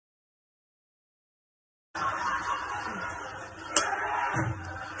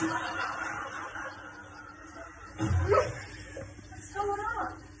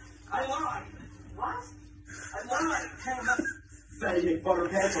for the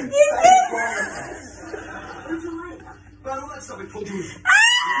passion. Pero let's have it for you.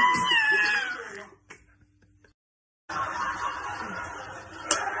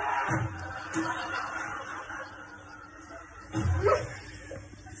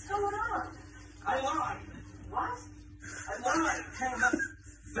 What's going on? I lied. What? I lied.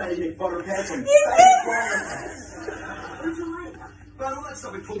 Failing for the passion. What'd you lie about? Pero let's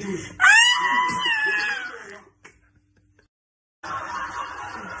have it for you.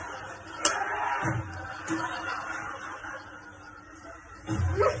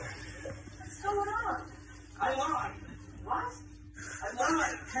 What's going on? I lied. What? I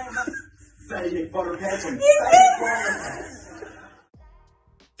lied. Failing for the passion.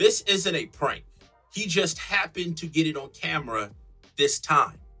 This isn't a prank. He just happened to get it on camera this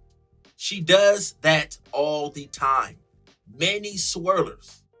time. She does that all the time. Many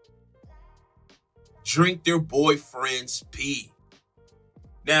swirlers drink their boyfriend's pee.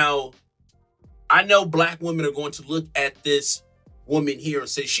 Now, I know black women are going to look at this woman here and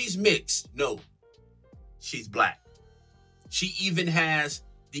say, she's mixed. No, she's black. She even has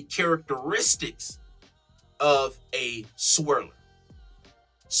the characteristics of a swirler.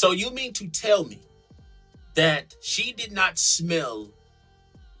 So you mean to tell me that she did not smell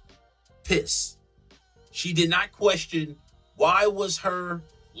piss? She did not question why was her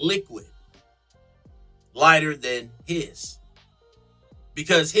liquid lighter than his?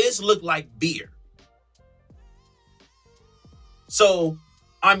 Because his looked like beer. So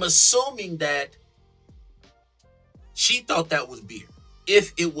I'm assuming that she thought that was beer,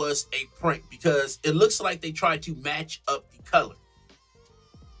 if it was a prank, because it looks like they tried to match up the color.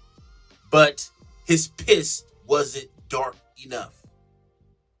 But his piss wasn't dark enough.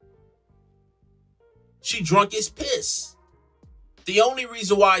 She drunk his piss. The only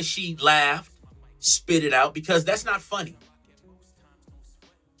reason why she laughed, spit it out, because that's not funny.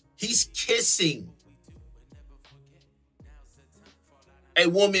 He's kissing a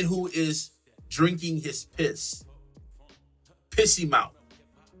woman who is drinking his piss. Pissy mouth.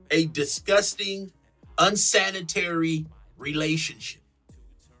 A disgusting, unsanitary relationship.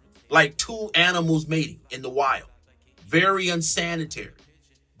 Like two animals mating in the wild. Very unsanitary.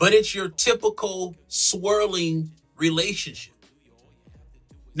 But it's your typical swirling relationship.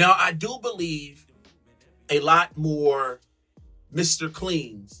 Now, I do believe a lot more Mr.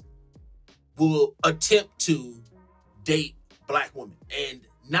 Cleans will attempt to date black women. And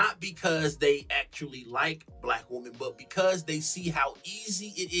not because they actually like black women, but because they see how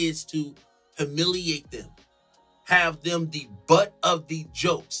easy it is to humiliate them. Have them the butt of the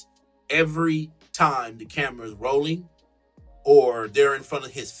jokes every time the camera is rolling, or they're in front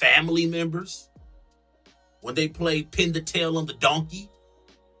of his family members when they play pin the tail on the donkey.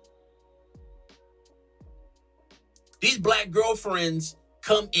 These black girlfriends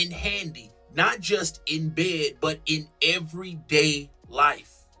come in handy, not just in bed, but in everyday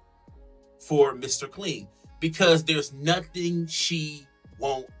life for Mr. Clean, because there's nothing she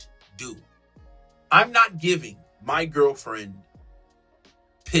won't do. I'm not giving my girlfriend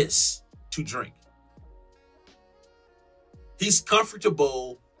piss to drink. He's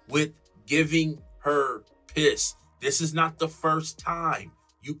comfortable with giving her piss. This is not the first time.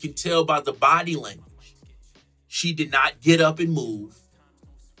 You can tell by the body language. She did not get up and move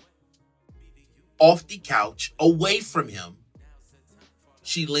off the couch away from him.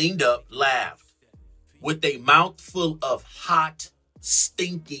 She leaned up, laughed with a mouthful of hot,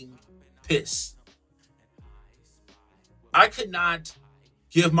 stinking piss. I could not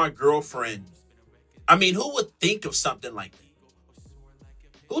give my girlfriend, I mean, who would think of something like that?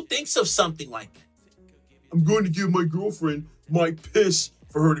 Who thinks of something like that? I'm going to give my girlfriend my piss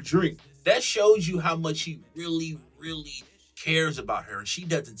for her to drink. That shows you how much he really, really cares about her, and she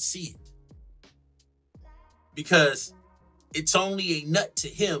doesn't see it. Because it's only a nut to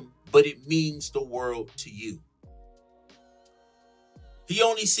him, but it means the world to you. He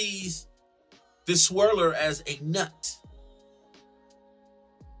only sees the swirler as a nut.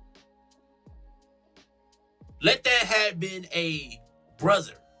 Let that have been a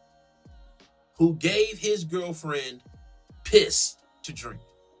brother who gave his girlfriend piss to drink.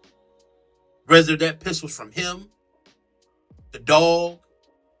 Whether that piss was from him, the dog.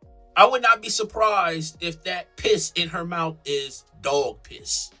 I would not be surprised if that piss in her mouth is dog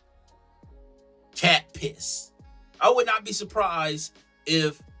piss, cat piss. I would not be surprised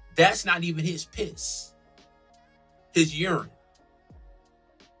if that's not even his piss, his urine.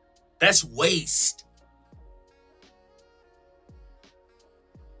 That's waste.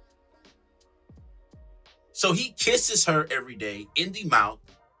 So he kisses her every day in the mouth,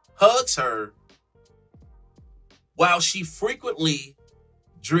 hugs her, while she frequently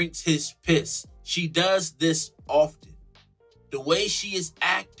drinks his piss. She does this often. The way she is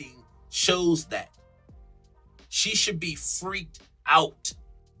acting shows that. She should be freaked out,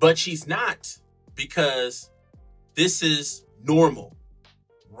 but she's not, because this is normal,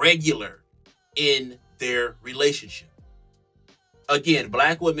 regular in their relationship. Again,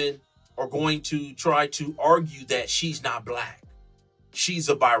 black women are going to try to argue that she's not black. She's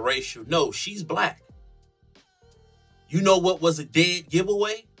a biracial. No, she's black. You know what was a dead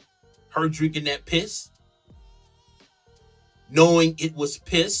giveaway? Her drinking that piss. Knowing it was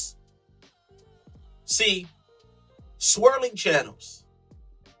piss. See, swirling channels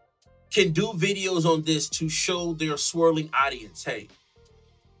can do videos on this to show their swirling audience, hey,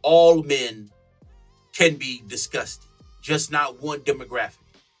 all men can be disgusting, just not one demographic.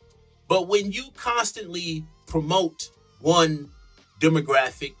 But when you constantly promote one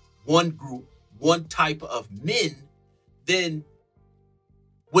demographic, one group, one type of men, then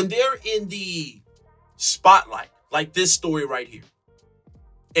when they're in the spotlight, like this story right here,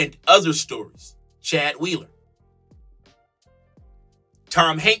 and other stories, Chad Wheeler,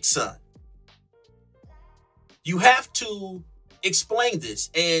 Tom Hanks' son, you have to explain this.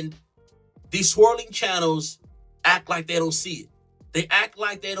 And these swirling channels act like they don't see it. They act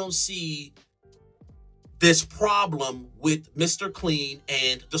like they don't see this problem with Mr. Clean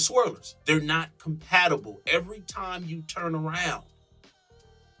and the Swirlers. They're not compatible. Every time you turn around,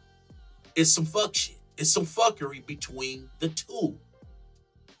 it's some fuck shit. It's some fuckery between the two.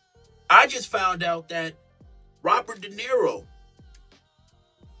 I just found out that Robert De Niro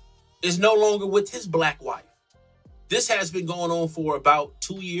is no longer with his black wife. This has been going on for about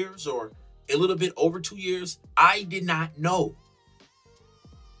 2 years, or a little bit over 2 years. I did not know.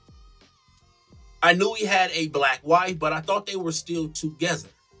 I knew he had a black wife, but I thought they were still together.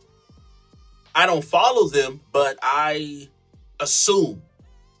 I don't follow them, but I assume,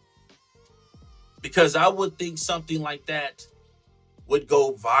 because I would think something like that would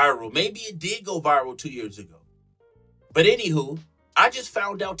go viral. Maybe it did go viral 2 years ago. But anywho, I just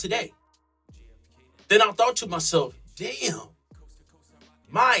found out today. Then I thought to myself, damn,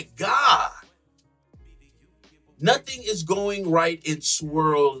 my God, nothing is going right in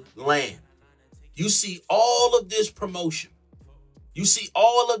swirl land. You see all of this promotion. You see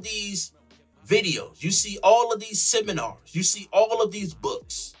all of these videos. You see all of these seminars. You see all of these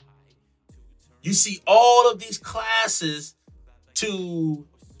books. You see all of these classes to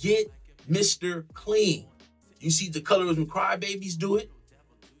get Mr. Clean. You see the colorism crybabies do it.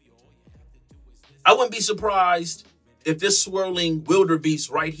 I wouldn't be surprised if this swirling wildebeest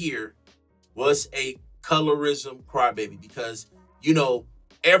right here was a colorism crybaby, because, you know,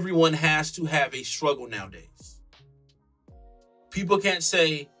 everyone has to have a struggle nowadays. People can't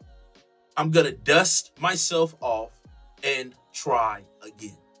say, I'm going to dust myself off and try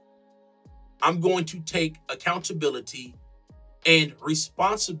again. I'm going to take accountability and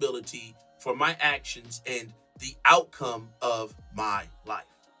responsibility for my actions and the outcome of my life.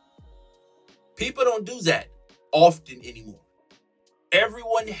 People don't do that often anymore.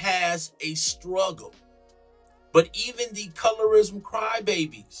 Everyone has a struggle. But even the colorism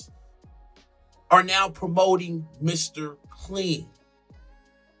crybabies are now promoting Mr. Clean.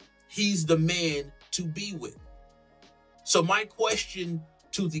 He's the man to be with. So my question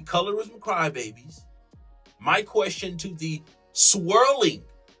to the colorism crybabies, my question to the swirling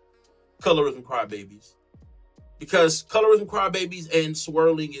colorism crybabies, because colorism crybabies and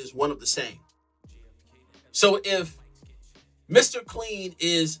swirling is one of the same. So if Mr. Clean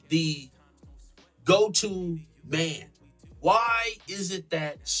is the go-to man, why is it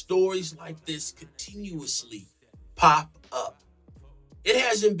that stories like this continuously pop up? It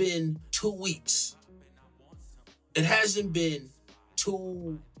hasn't been 2 weeks. It hasn't been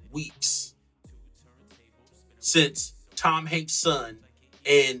 2 weeks since Tom Hanks' son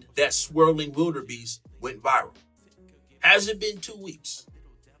and that swirling wildebeest went viral. Hasn't been 2 weeks.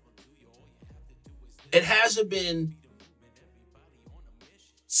 It hasn't been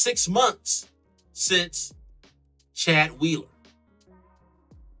 6 months since Chad Wheeler.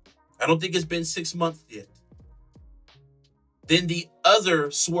 I don't think it's been 6 months yet. Then the other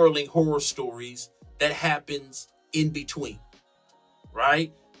swirling horror stories that happens in between,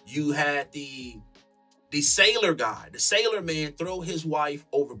 right? You had the sailor guy, the sailor man, throw his wife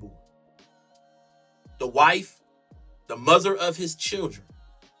overboard. The wife, the mother of his children,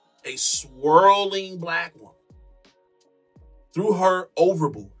 a swirling black woman, threw her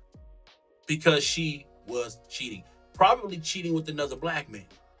overboard because she was cheating, probably cheating with another black man.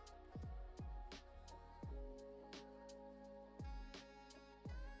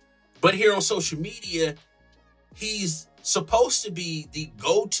 But here on social media, he's supposed to be the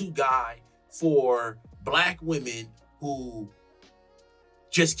go-to guy for black women who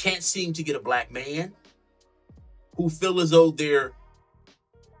just can't seem to get a black man, who feel as though their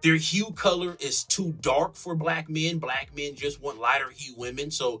hue color is too dark for black men. Black men just want lighter hue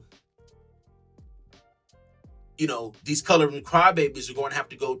women. So, you know, these coloring crybabies are going to have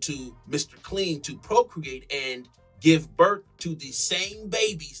to go to Mr. Clean to procreate and give birth to the same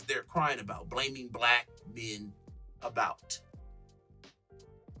babies they're crying about, blaming black men about.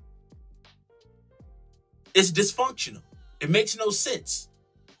 It's dysfunctional. It makes no sense.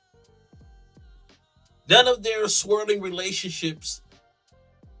 None of their swirling relationships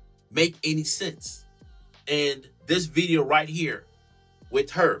make any sense. And this video right here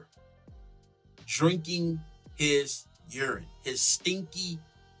with her drinking his urine, his stinky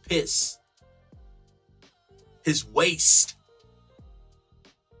piss, his waste.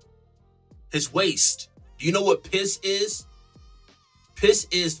 His waste. Do you know what piss is? Piss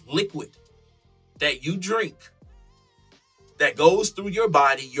is liquid that you drink that goes through your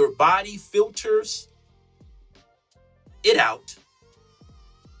body. Your body filters it out.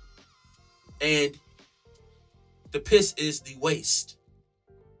 And the piss is the waste.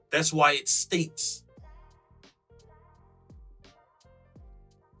 That's why it stinks.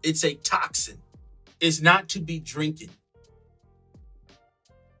 It's a toxin. It's not to be drinking.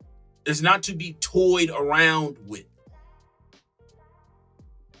 It's not to be toyed around with.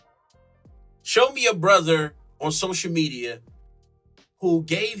 Show me a brother on social media who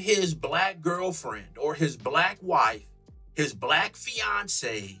gave his black girlfriend or his black wife, his black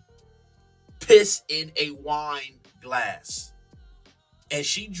fiance, piss in a wine glass. And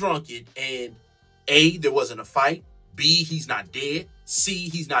she drunk it, and A, there wasn't a fight. B, he's not dead. C,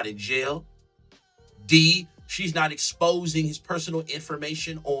 he's not in jail. D, she's not exposing his personal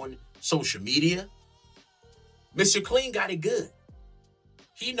information on social media. Mr. Clean got it good.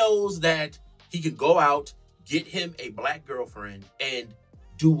 He knows that he can go out, get him a black girlfriend, and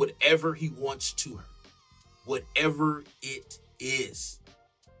do whatever he wants to her. Whatever it is.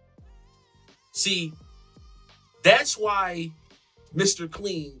 See, that's why Mr.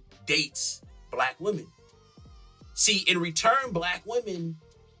 Clean dates black women. See, in return, black women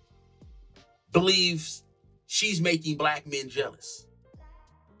believes she's making black men jealous.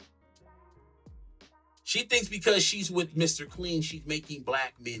 She thinks because she's with Mr. Clean, she's making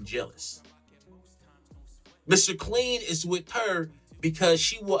black men jealous. Mr. Clean is with her because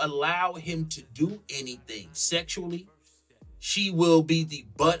she will allow him to do anything sexually. She will be the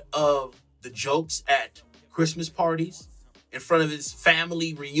butt of the jokes at Christmas parties, in front of his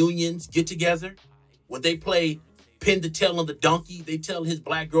family reunions, get together. When they play pin the tail on the donkey, they tell his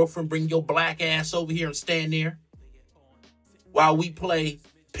black girlfriend, bring your black ass over here and stand there. While we play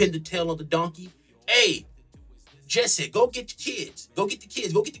pin the tail on the donkey. Hey, Jesse, go get your kids. Go get the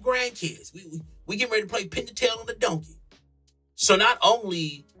kids. Go get the grandkids. We getting ready to play pin the tail on the donkey. So not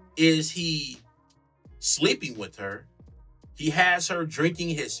only is he sleeping with her, he has her drinking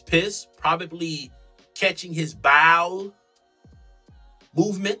his piss, probably catching his bowel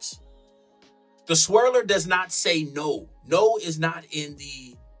movements. The swirler does not say no. No is not in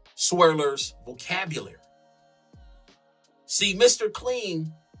the swirler's vocabulary. See, Mr.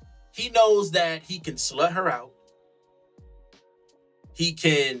 Clean, he knows that he can slut her out. He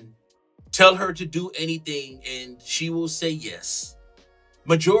can tell her to do anything and she will say yes.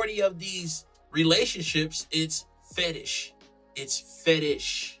 Majority of these relationships, it's fetish. It's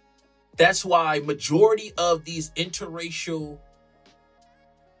fetish. That's why majority of these interracial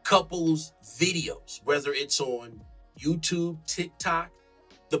couples videos, whether it's on YouTube, TikTok,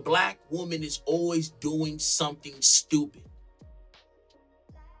 the black woman is always doing something stupid.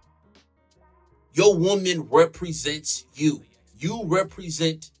 Your woman represents you. You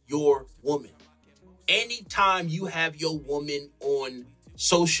represent your woman. Anytime you have your woman on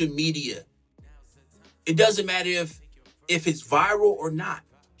social media, it doesn't matter if it's viral or not.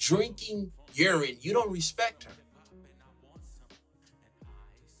 Drinking urine, you don't respect her.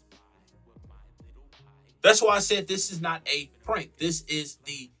 That's why I said this is not a prank. This is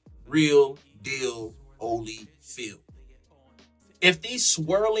the real deal, Holyfield. If these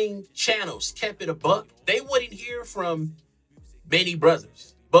swirling channels kept it a buck, they wouldn't hear from many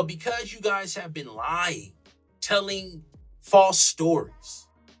brothers. But because you guys have been lying, telling false stories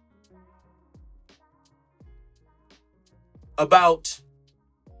about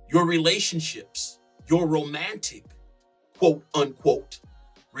your relationships, your romantic, quote unquote,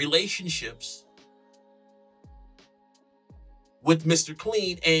 relationships with Mr.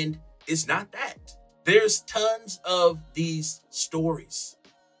 Clean, and it's not that. There's tons of these stories.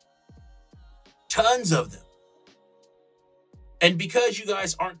 Tons of them. And because you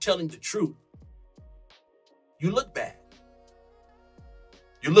guys aren't telling the truth, you look bad.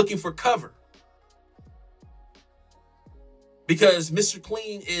 You're looking for cover. Because Mr.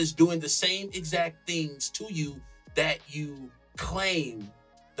 Clean is doing the same exact things to you that you claim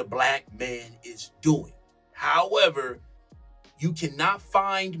the black man is doing. However, you cannot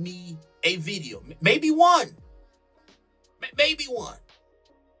find me a video, maybe one,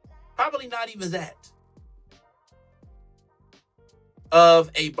 probably not even that, of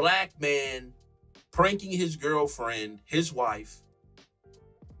a black man pranking his girlfriend, his wife,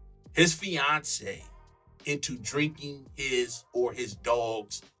 his fiance into drinking his or his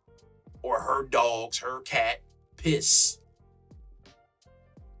dog's or her cat piss.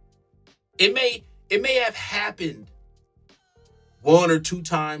 It may have happened 1 or 2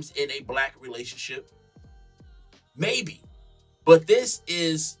 times in a black relationship, maybe, but this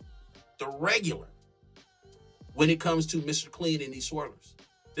is the regular when it comes to Mr. Clean and these swirlers.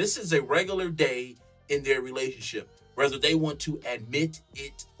 This is a regular day in their relationship, whether they want to admit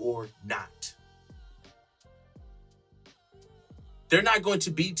it or not. They're not going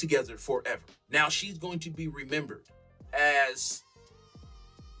to be together forever. Now she's going to be remembered as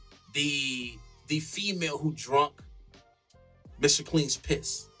the female who drunk Mr. Clean's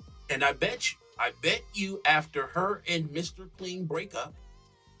piss. And I bet you after her and Mr. Clean break up,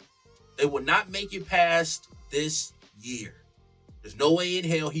 they will not make it past this year. There's no way in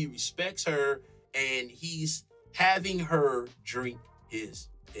hell he respects her and he's having her drink his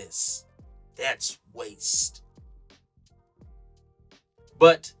piss. That's waste.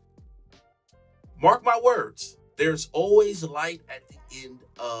 But mark my words, there's always light at the end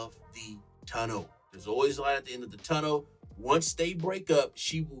of the tunnel. There's always light at the end of the tunnel. Once they break up,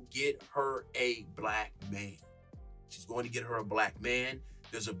 she will get her a black man. She's going to get her a black man.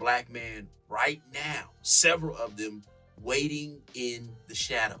 There's a black man right now, several of them waiting in the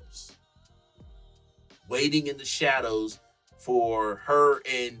shadows. Waiting in the shadows for her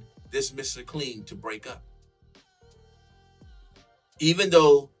and this Mr. Clean to break up. Even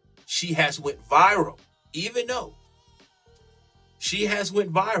though she has went viral, even though she has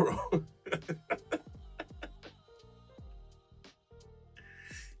went viral,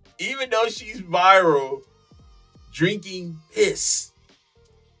 even though she's viral drinking piss,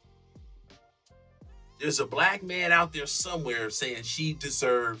 there's a black man out there somewhere saying she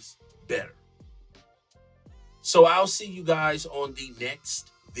deserves better. So I'll see you guys on the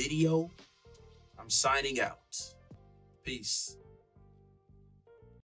next video. I'm signing out. Peace.